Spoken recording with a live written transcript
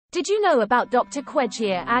Did you know about Dr.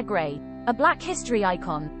 Kwegyir Aggrey, a Black history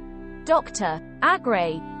icon? Dr.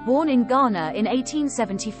 Aggrey, born in Ghana in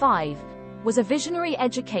 1875, was a visionary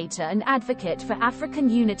educator and advocate for African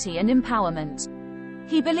unity and empowerment.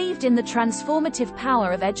 He believed in the transformative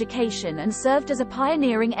power of education and served as a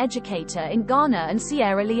pioneering educator in Ghana and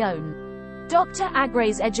Sierra Leone. Dr.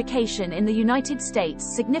 Aggrey's education in the United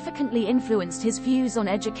States significantly influenced his views on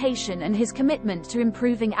education and his commitment to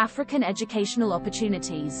improving African educational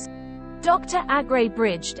opportunities. Dr. Aggrey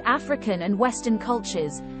bridged African and Western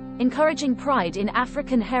cultures, encouraging pride in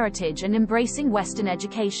African heritage and embracing Western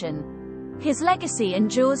education. His legacy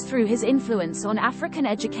endures through his influence on African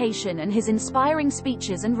education and his inspiring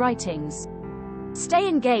speeches and writings. Stay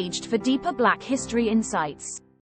engaged for deeper Black history insights.